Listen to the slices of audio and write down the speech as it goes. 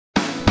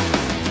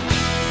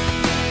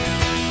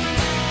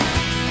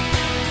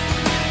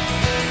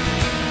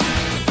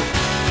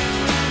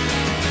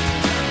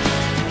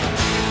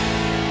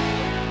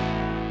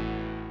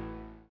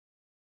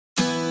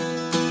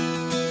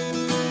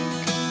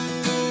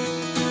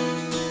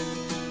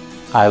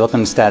Hi,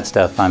 welcome to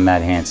StatStuff. I'm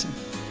Matt Hansen.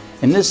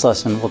 In this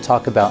lesson, we'll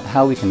talk about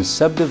how we can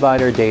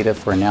subdivide our data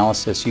for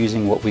analysis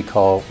using what we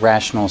call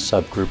rational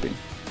subgrouping.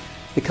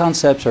 The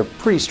concepts are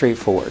pretty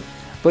straightforward,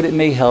 but it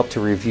may help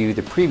to review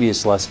the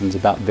previous lessons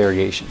about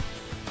variation.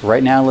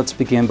 Right now, let's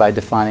begin by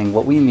defining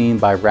what we mean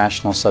by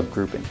rational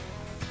subgrouping.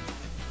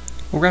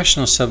 Well,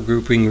 rational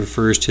subgrouping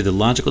refers to the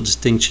logical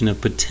distinction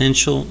of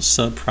potential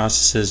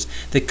subprocesses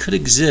that could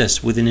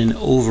exist within an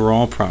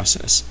overall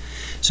process.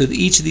 So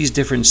each of these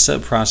different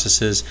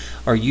subprocesses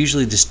are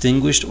usually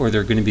distinguished, or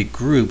they're going to be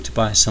grouped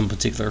by some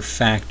particular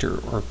factor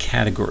or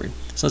category.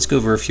 So let's go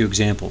over a few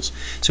examples.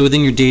 So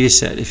within your data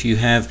set, if you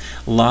have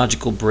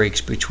logical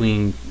breaks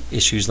between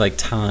issues like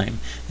time,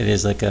 that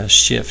is like a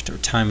shift or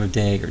time of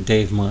day or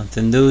day of month,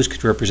 then those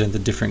could represent the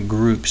different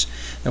groups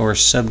or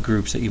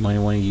subgroups that you might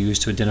want to use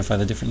to identify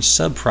the different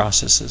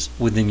subprocesses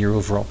within your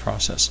overall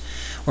process.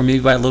 Or maybe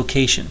by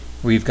location,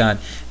 where you've got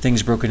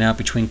things broken out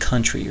between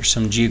country or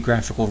some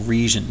geographical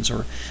regions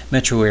or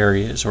metro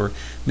areas, or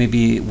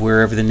maybe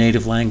wherever the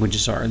native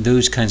languages are.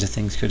 Those kinds of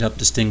things could help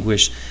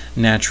distinguish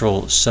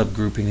natural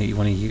subgrouping that you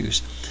want to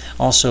use.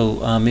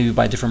 Also, maybe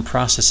by different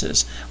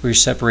processes, where you're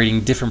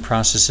separating different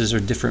processes or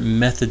different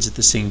methods of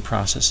the same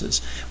processes,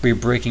 where you're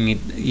breaking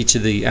each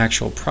of the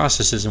actual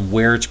processes and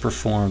where it's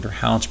performed or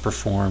how it's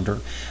performed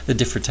or the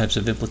different types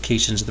of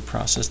implications of the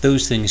process.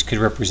 Those things could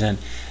represent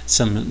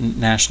some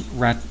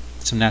natural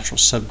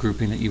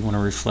subgrouping that you want to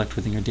reflect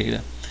within your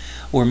data.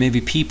 Or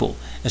maybe people,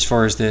 as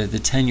far as the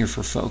tenure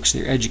for folks,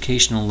 their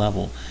educational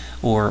level,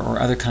 or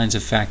other kinds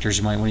of factors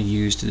you might want to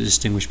use to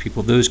distinguish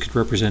people. Those could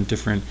represent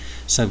different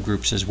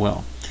subgroups as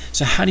well.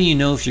 So how do you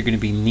know if you're going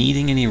to be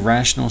needing any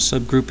rational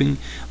subgrouping?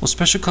 Well,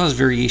 special cause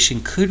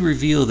variation could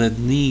reveal the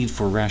need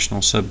for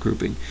rational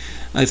subgrouping.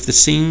 If the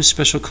same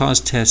special cause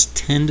tests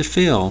tend to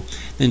fail,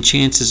 then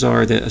chances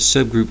are that a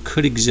subgroup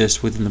could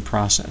exist within the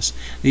process.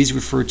 These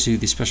refer to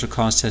the special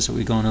cause tests that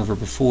we've gone over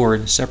before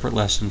in a separate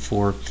lesson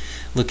for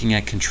looking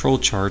at control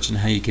charts and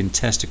how you can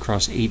test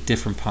across 8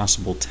 different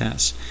possible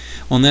tests.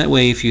 Well, in that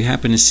way, if you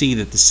happen to see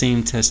that the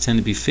same tests tend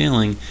to be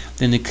failing,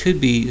 then it could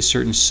be a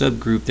certain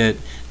subgroup that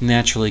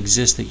naturally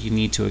exists that you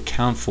need to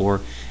account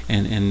for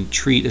and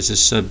treat as a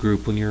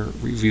subgroup when you're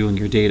reviewing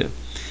your data.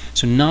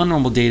 So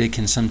non-normal data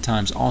can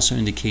sometimes also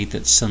indicate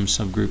that some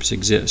subgroups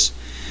exist.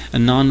 A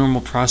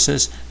non-normal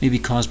process may be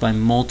caused by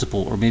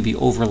multiple or maybe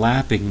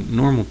overlapping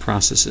normal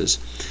processes.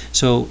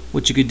 So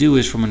what you could do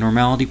is, from a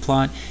normality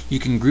plot, you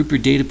can group your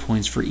data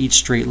points for each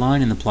straight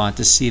line in the plot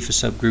to see if a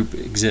subgroup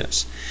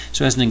exists.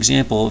 So as an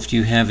example, if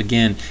you have,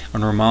 again, a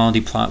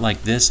normality plot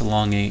like this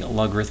along a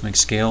logarithmic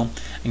scale,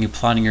 and you're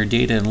plotting your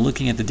data and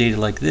looking at the data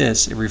like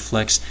this, it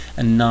reflects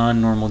a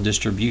non-normal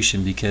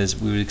distribution, because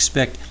we would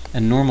expect a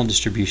normal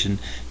distribution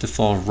to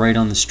fall right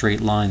on the straight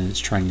line that it's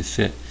trying to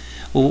fit.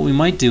 Well, what we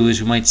might do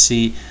is we might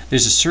see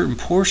there's a certain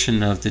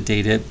portion of the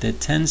data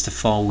that tends to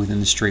fall within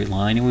the straight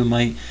line, and we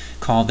might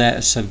call that a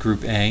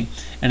subgroup A,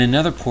 and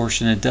another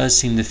portion that does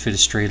seem to fit a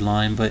straight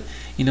line, but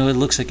it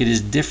looks like it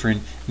is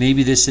different.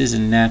 Maybe this is a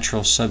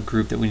natural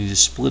subgroup that we need to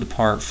split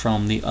apart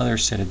from the other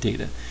set of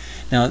data.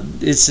 Now,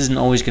 this isn't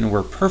always going to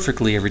work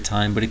perfectly every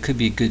time, but it could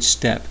be a good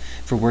step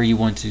for where you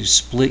want to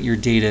split your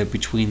data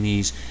between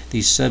these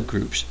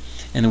subgroups.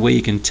 And the way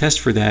you can test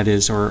for that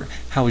is, or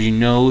how would you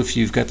know if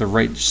you've got the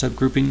right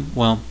subgrouping?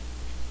 Well,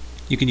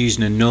 you can use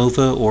an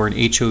ANOVA or an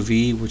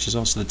HOV, which is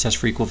also the test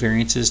for equal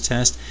variances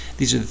test.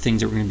 These are the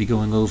things that we're going to be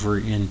going over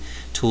in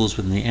tools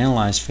within the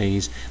analyze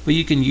phase. But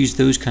you can use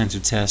those kinds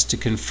of tests to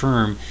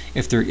confirm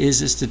if there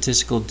is a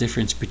statistical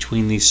difference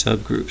between these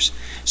subgroups.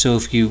 So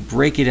if you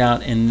break it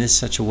out in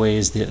such a way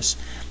as this,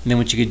 and then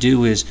what you could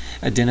do is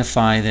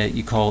identify that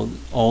you call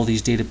all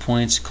these data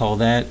points, call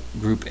that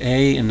group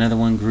A, another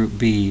one group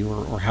B,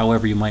 or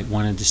however you might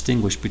want to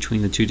distinguish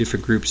between the two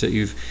different groups that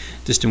you've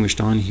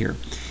distinguished on here.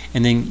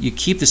 And then you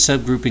keep the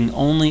subgrouping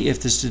only if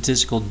the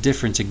statistical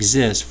difference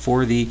exists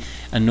for the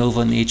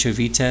ANOVA and the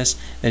HOV test.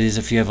 That is,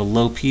 if you have a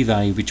low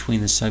p-value between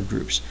the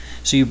subgroups.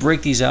 So you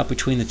break these out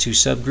between the two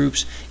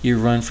subgroups. You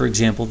run, for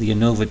example, the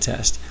ANOVA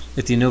test.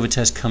 If the ANOVA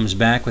test comes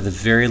back with a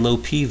very low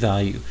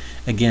p-value,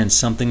 again,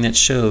 something that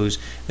shows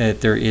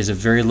that there is a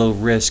very low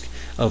risk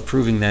of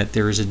proving that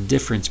there is a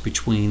difference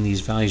between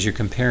these values you're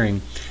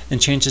comparing, then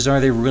chances are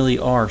they really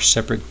are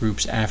separate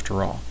groups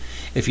after all.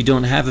 If you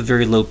don't have a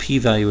very low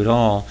p-value at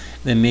all,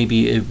 then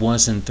maybe it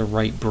wasn't the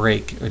right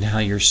break in how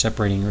you're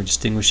separating or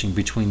distinguishing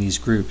between these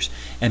groups,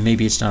 and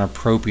maybe it's not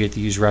appropriate to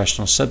use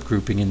rational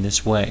subgrouping in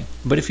this way.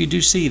 But if you do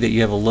see that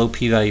you have a low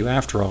p-value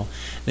after all,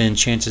 then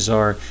chances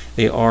are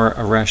they are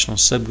a rational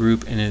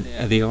subgroup,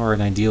 and they are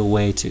an ideal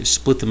way to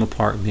split them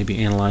apart and maybe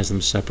analyze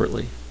them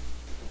separately.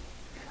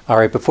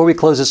 Alright, before we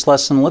close this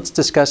lesson, let's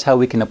discuss how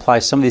we can apply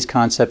some of these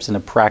concepts in a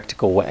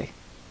practical way.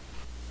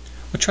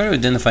 We'll try to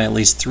identify at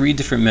least 3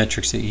 different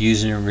metrics that you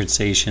use in your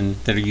organization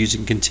that are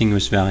using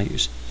continuous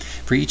values.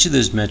 For each of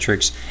those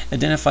metrics,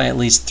 identify at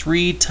least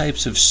 3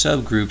 types of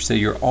subgroups that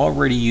you're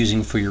already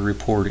using for your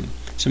reporting.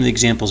 Some of the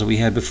examples that we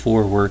had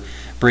before were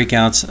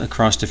breakouts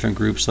across different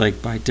groups,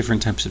 like by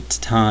different types of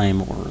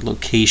time or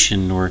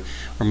location, or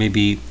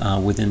maybe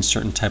within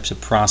certain types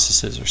of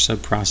processes or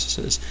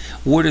sub-processes.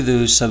 What are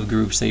those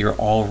subgroups that you're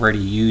already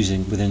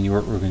using within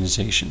your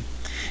organization?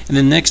 And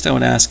then next I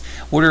would ask,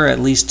 what are at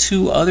least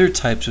 2 other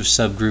types of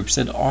subgroups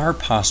that are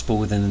possible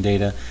within the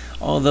data,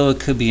 although it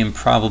could be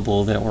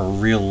improbable that were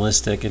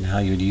realistic in how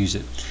you would use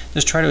it?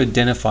 Just try to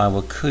identify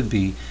what could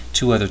be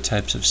 2 other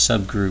types of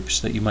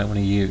subgroups that you might want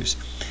to use.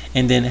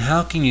 And then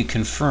how can you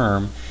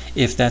confirm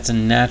if that's a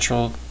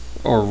natural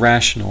or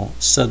rational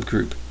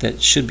subgroup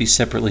that should be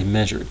separately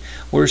measured?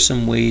 What are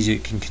some ways you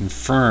can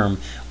confirm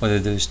whether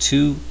those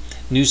 2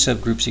 new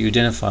subgroups that you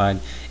identified,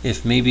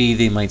 if maybe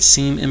they might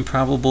seem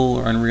improbable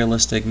or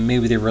unrealistic,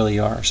 maybe they really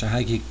are? So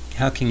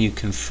how can you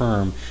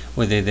confirm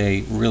whether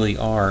they really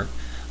are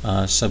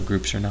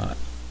subgroups or not?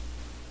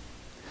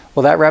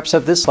 Well, that wraps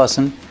up this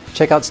lesson.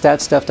 Check out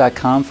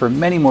StatStuff.com for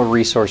many more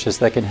resources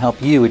that can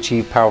help you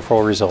achieve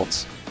powerful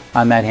results.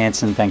 I'm Matt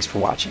Hansen. Thanks for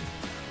watching.